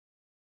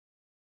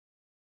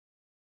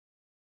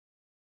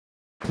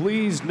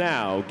please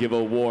now give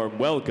a warm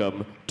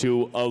welcome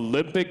to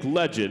Olympic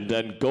legend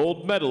and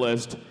gold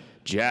medalist,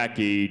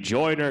 Jackie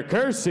Joyner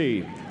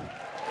Kersee.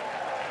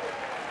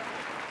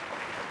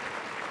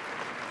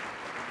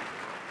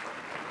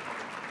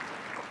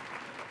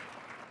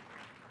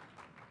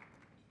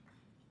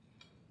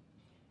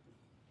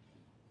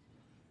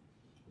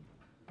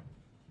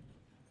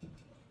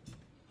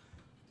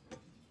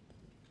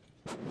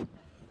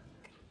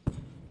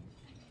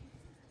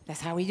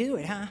 That's how we do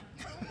it, huh?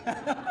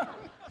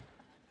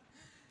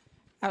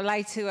 I would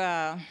like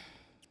to,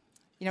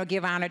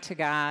 give honor to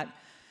God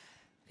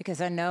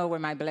because I know where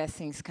my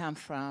blessings come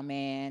from,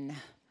 and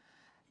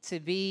to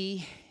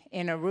be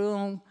in a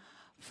room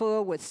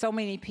full with so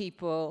many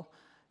people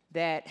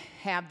that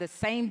have the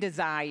same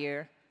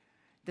desire,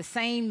 the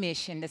same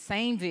mission, the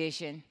same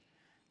vision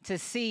to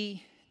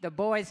see the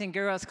Boys and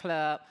Girls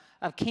Club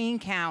of King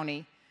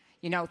County,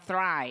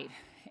 thrive.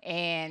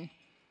 And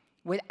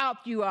without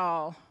you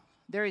all,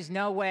 there is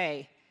no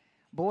way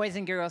Boys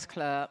and Girls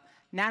Club,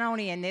 not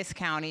only in this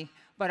county,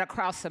 but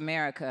across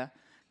America,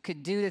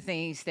 could do the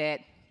things that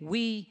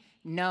we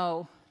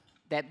know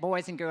that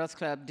Boys and Girls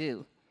Club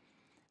do.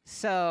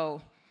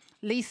 So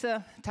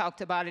Lisa talked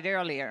about it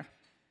earlier.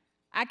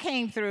 I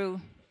came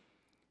through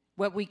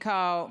what we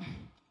call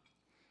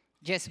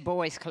just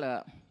Boys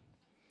Club.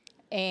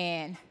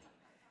 And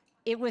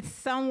it was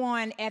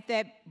someone at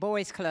that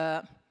Boys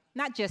Club,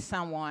 not just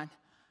someone,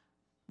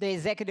 the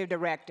executive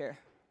director,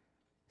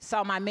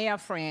 saw my male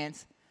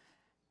friends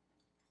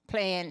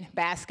playing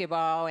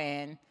basketball,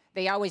 and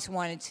they always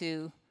wanted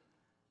to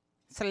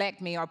select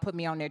me or put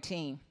me on their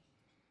team.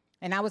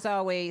 And I was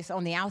always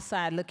on the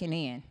outside looking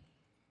in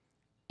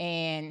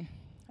and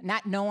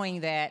not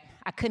knowing that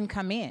I couldn't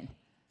come in.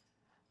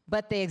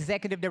 But the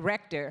executive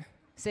director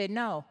said,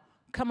 no,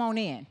 come on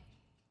in.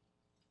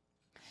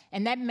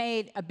 And that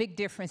made a big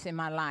difference in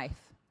my life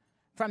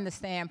from the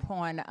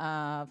standpoint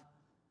of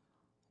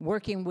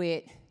working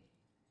with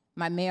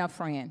my male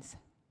friends.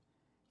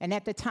 And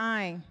at the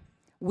time,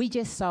 we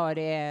just saw it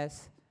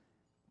as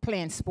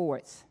playing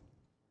sports.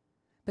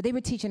 But they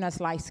were teaching us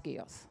life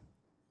skills,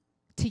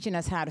 teaching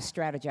us how to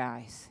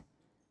strategize,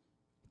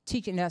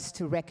 teaching us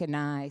to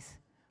recognize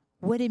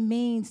what it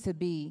means to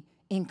be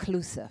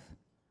inclusive,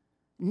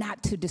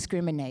 not to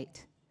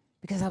discriminate,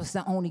 because I was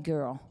the only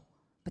girl.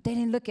 But they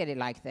didn't look at it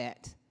like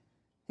that.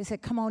 They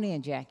said, come on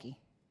in, Jackie.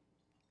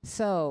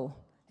 So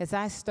as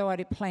I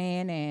started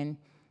playing, and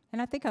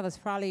I think I was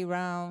probably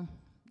around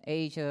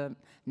age of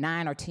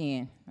 9 or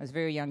 10. I was a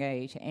very young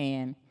age.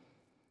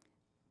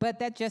 But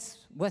that just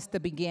was the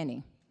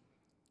beginning.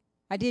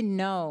 I didn't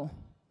know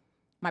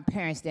my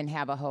parents didn't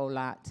have a whole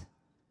lot.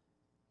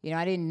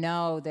 I didn't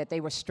know that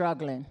they were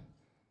struggling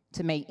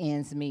to make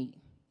ends meet.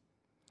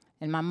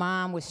 And my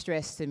mom was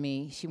stressed to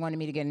me. She wanted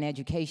me to get an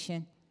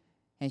education,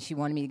 and she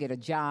wanted me to get a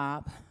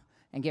job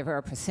and give her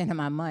a % of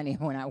my money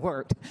when I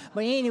worked.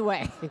 But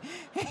anyway,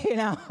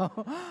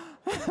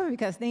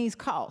 because things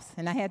cost,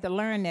 and I had to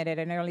learn that at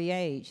an early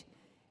age.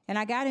 And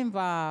I got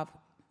involved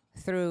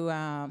through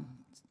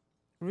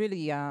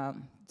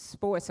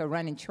sports or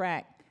running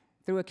track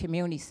through a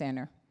community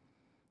center.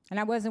 And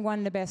I wasn't one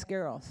of the best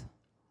girls.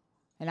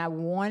 And I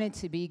wanted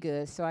to be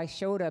good, so I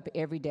showed up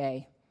every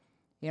day,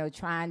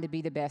 trying to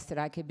be the best that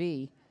I could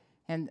be.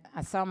 And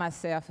I saw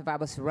myself, if I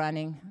was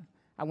running,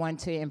 I wanted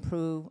to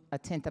improve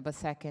 1/10 of a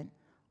second,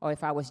 or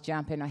if I was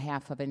jumping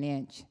 1/2 of an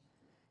inch.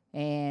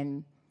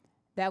 And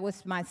that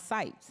was my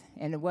sight.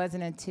 And it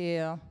wasn't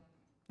until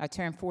I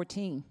turned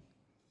 14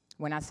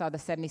 when I saw the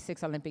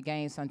 '76 Olympic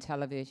Games on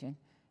television,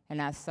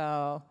 and I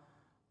saw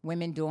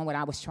women doing what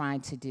I was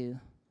trying to do.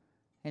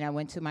 And I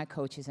went to my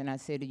coaches and I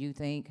said, do you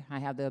think I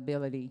have the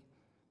ability,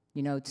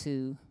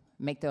 to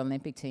make the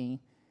Olympic team?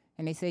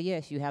 And they said,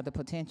 yes, you have the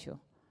potential.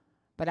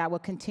 But I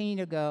would continue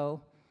to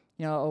go,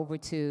 over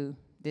to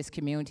this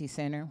community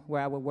center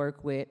where I would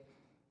work with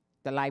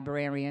the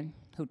librarian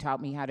who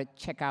taught me how to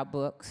check out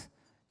books,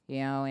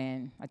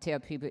 and I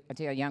tell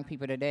young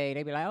people today,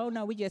 they be like, oh,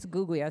 no, we just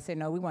Google it. I said,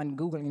 no, we wasn't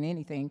Googling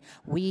anything.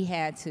 We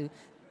had to,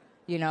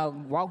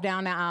 walk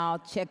down the aisle,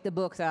 check the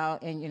books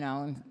out, and,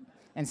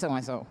 and so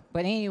and so.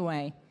 But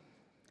anyway,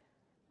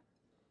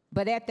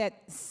 but at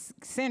that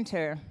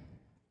center,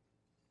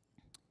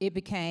 it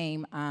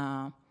became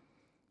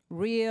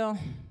real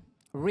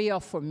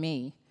for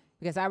me,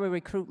 because I would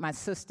recruit my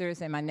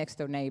sisters and my next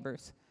door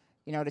neighbors,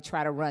 to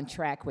try to run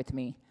track with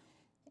me.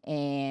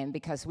 And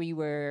because we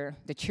were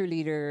the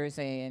cheerleaders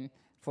and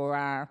for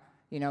our,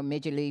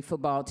 Major League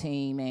football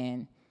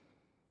team.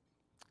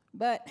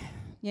 But,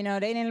 they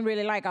didn't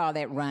really like all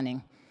that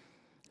running.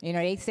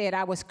 They said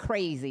I was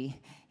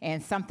crazy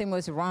and something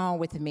was wrong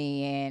with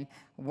me and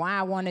why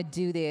I want to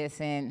do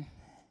this. And,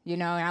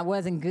 and I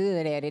wasn't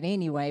good at it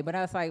anyway. But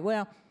I was like,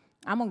 well,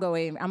 I'm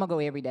gonna go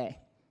every day,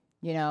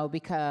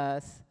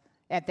 because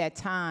at that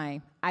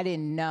time, I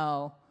didn't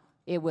know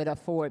it would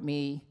afford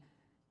me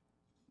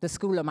the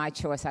school of my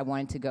choice I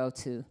wanted to go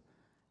to.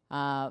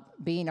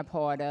 Being a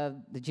part of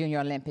the Junior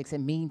Olympics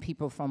and meeting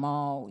people from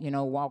all,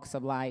 walks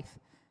of life,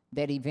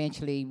 that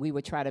eventually we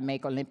would try to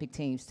make Olympic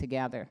teams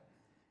together.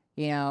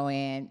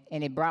 and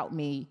it brought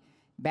me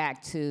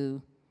back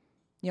to,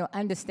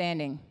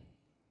 understanding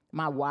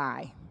my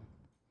why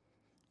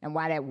and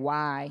why that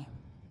why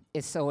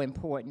is so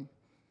important.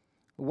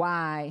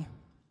 Why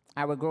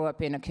I would grow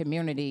up in a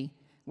community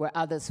where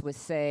others would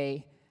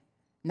say,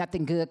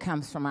 nothing good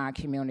comes from our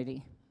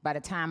community. By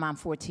the time I'm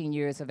 14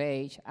 years of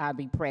age, I'll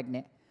be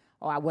pregnant,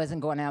 or I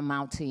wasn't going to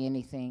amount to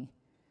anything.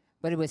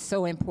 But it was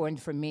so important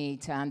for me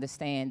to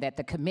understand that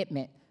the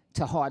commitment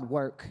to hard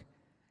work,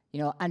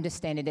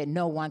 understanding that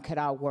no one could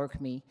outwork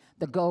me.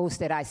 The goals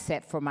that I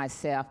set for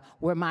myself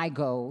were my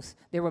goals.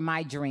 They were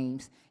my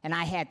dreams, and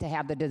I had to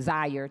have the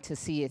desire to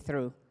see it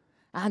through.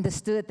 I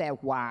understood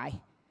that why,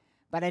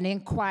 but I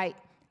didn't quite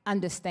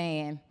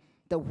understand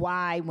the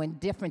why when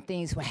different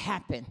things would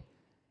happen,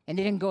 and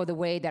it didn't go the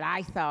way that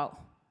I thought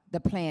the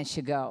plan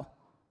should go.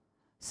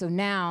 So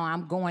now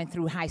I'm going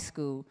through high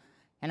school,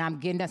 and I'm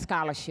getting a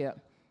scholarship.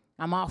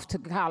 I'm off to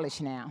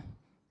college now.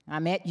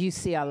 I'm at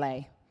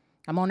UCLA.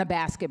 I'm on a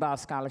basketball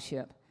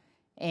scholarship.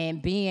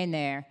 And being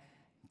there,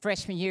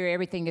 freshman year,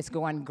 everything is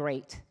going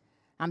great.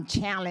 I'm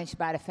challenged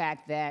by the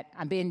fact that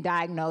I'm being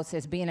diagnosed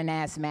as being an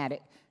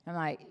asthmatic. I'm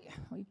like,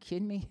 are you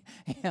kidding me?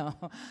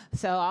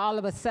 So all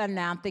of a sudden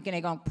now I'm thinking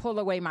they're going to pull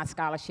away my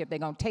scholarship. They're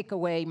going to take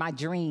away my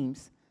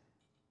dreams.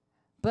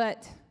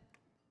 But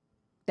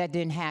that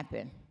didn't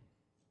happen,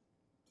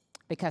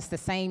 because the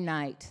same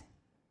night,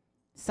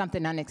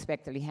 something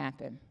unexpectedly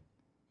happened.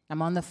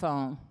 I'm on the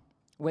phone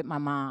with my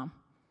mom,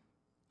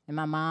 and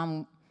my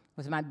mom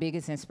was my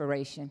biggest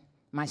inspiration,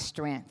 my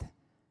strength.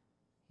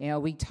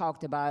 We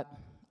talked about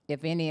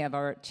if any of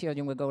our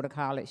children would go to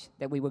college,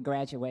 that we would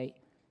graduate.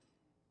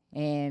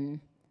 And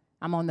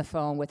I'm on the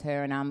phone with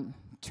her, and I'm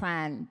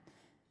trying,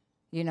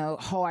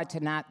 hard to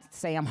not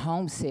say I'm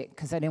homesick,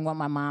 because I didn't want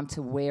my mom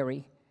to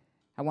worry.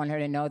 I wanted her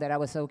to know that I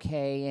was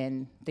okay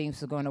and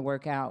things were going to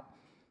work out.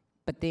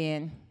 But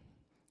then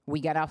we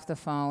got off the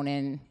phone,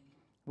 and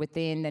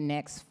within the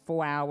next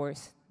 4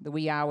 hours, the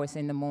wee hours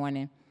in the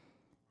morning,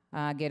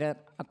 I get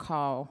a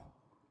call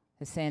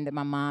saying that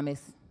my mom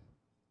is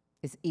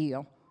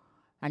ill.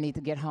 I need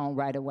to get home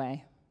right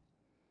away.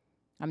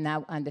 I'm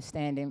now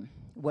understanding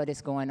what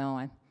is going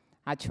on.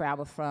 I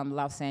traveled from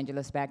Los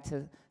Angeles back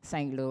to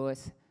St.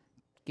 Louis,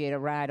 get a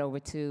ride over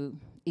to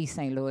East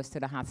St. Louis to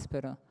the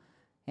hospital.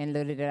 And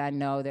little did I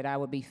know that I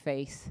would be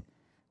faced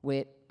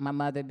with my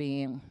mother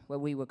being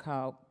what we would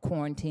call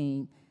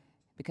quarantined,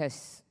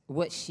 because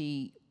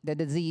the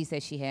disease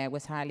that she had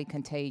was highly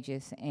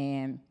contagious.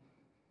 And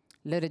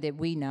little did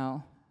we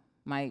know,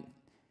 my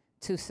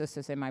 2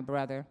 sisters and my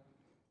brother,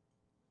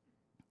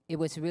 it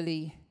was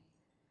really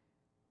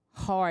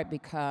hard,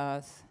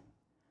 because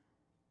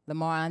the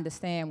more I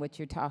understand what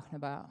you're talking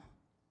about,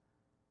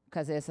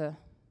 because as a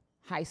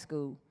high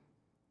school,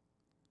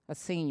 a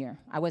senior,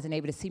 I wasn't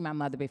able to see my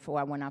mother before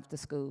I went off to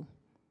school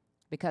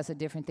because of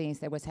different things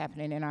that was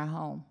happening in our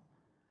home.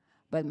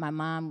 But my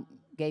mom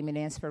gave me the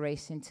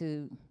inspiration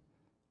to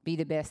be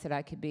the best that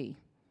I could be.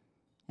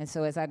 And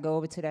so as I go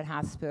over to that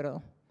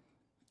hospital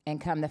and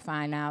come to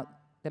find out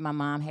that my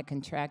mom had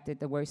contracted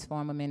the worst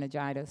form of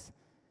meningitis,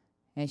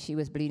 and she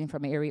was bleeding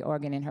from every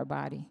organ in her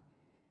body.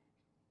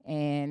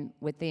 And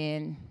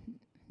within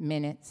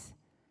minutes,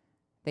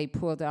 they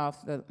pulled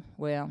off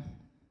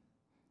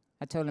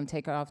I told them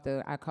take her off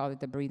I call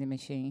it the breathing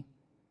machine,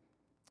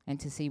 and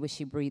to see would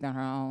she breathe on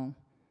her own.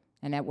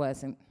 And that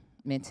wasn't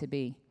meant to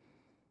be.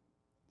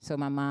 So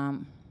my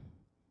mom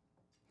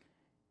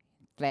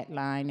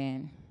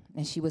flatlined,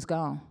 and she was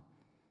gone.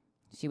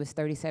 She was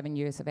 37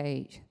 years of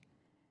age.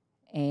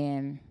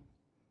 And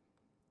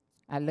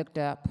I looked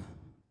up,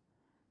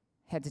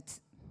 had to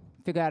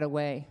figure out a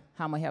way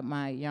how I'm gonna help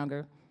my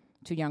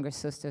 2 younger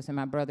sisters, and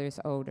my brother is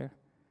older.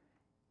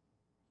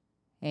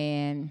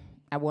 And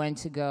I wanted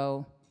to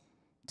go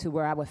to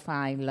where I would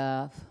find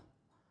love,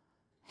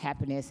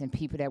 happiness, and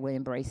people that would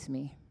embrace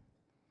me.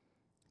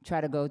 Try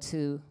to go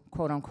to,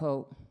 quote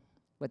unquote,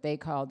 what they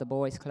called the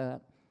boys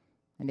club.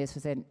 And this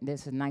was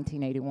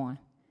 1981.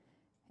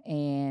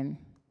 And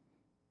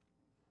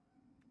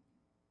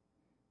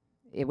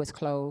it was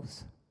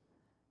closed.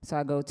 So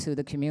I go to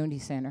the community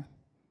center.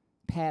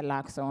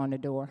 Padlocks are on the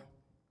door.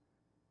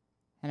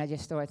 And I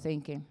just started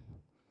thinking,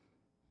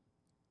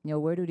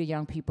 where do the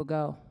young people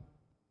go?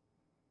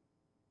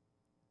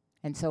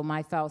 And so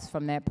my thoughts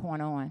from that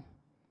point on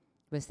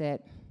was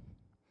that,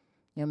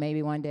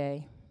 maybe one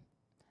day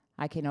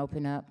I can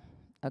open up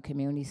a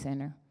community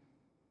center,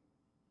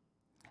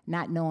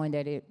 not knowing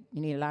that you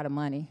need a lot of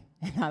money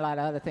and a lot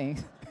of other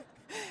things.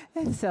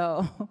 And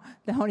so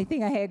the only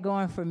thing I had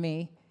going for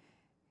me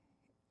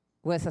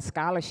was a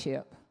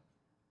scholarship.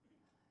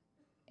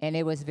 And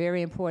it was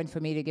very important for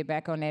me to get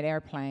back on that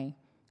airplane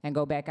and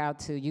go back out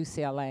to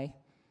UCLA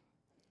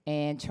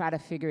and try to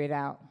figure it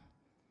out.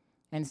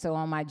 And so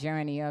on my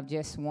journey of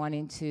just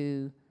wanting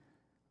to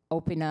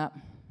open up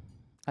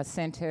a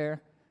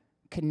center,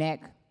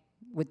 connect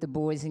with the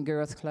Boys and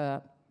Girls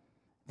Club,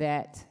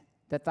 that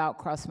the thought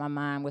crossed my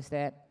mind was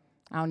that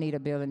I don't need a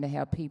building to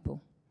help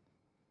people.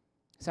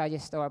 So I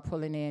just started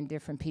pulling in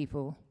different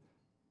people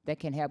that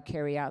can help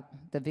carry out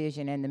the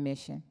vision and the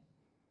mission.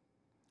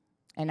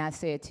 And I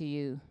said to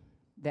you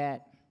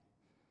that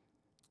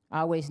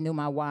I always knew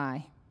my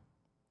why.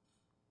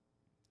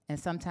 And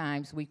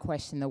sometimes we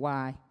question the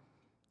why.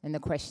 And the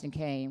question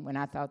came when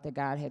I thought that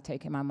God had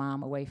taken my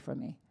mom away from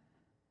me.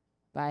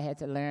 But I had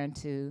to learn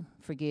to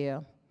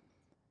forgive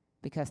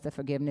because the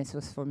forgiveness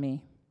was for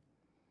me.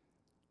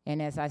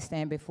 And as I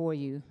stand before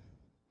you,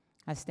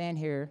 I stand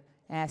here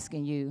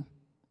asking you,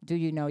 do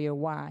you know your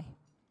why?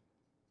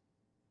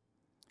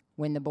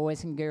 When the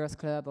Boys and Girls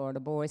Club or the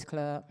Boys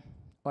Club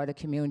or the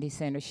community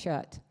center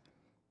shut,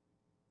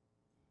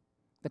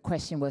 the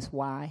question was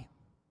why?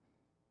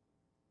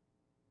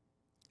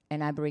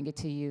 And I bring it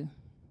to you.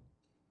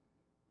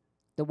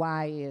 The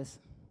why is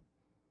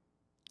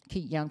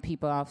keep young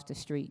people off the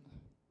street,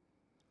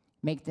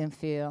 make them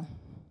feel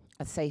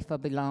a safer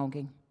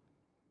belonging.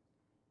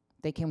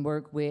 They can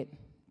work with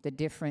the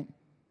different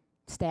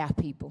staff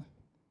people.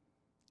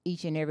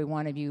 Each and every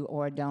one of you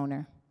are a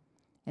donor.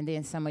 And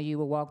then some of you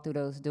will walk through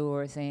those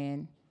doors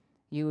and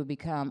you will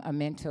become a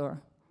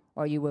mentor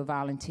or you will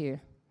volunteer.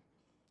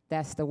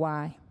 That's the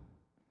why.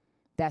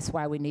 That's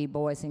why we need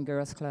Boys and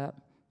Girls Club,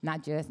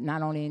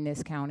 not only in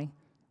this county,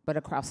 but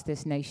across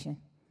this nation.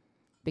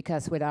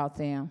 Because without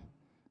them,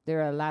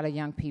 there are a lot of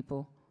young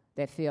people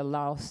that feel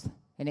lost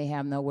and they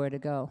have nowhere to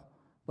go.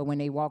 But when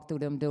they walk through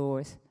them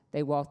doors,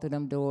 they walk through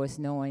them doors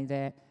knowing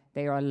that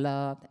they are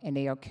loved and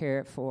they are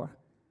cared for.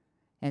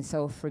 And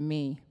so for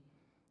me,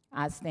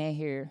 I stand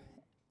here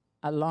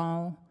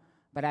alone,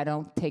 but I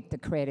don't take the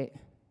credit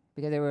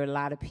because there were a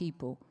lot of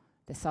people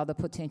that saw the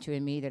potential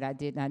in me that I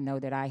did not know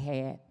that I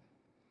had.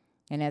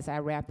 And as I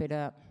wrap it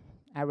up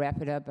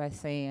by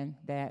saying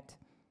that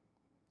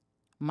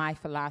my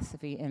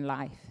philosophy in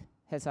life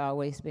has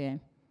always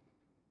been,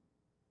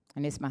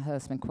 and it's my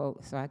husband's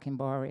quote, so I can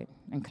borrow it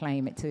and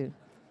claim it too.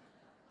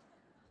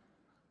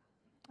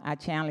 I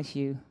challenge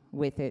you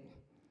with it.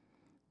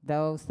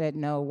 Those that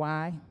know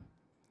why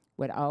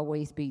would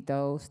always be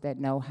those that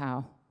know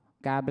how.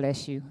 God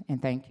bless you and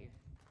thank you.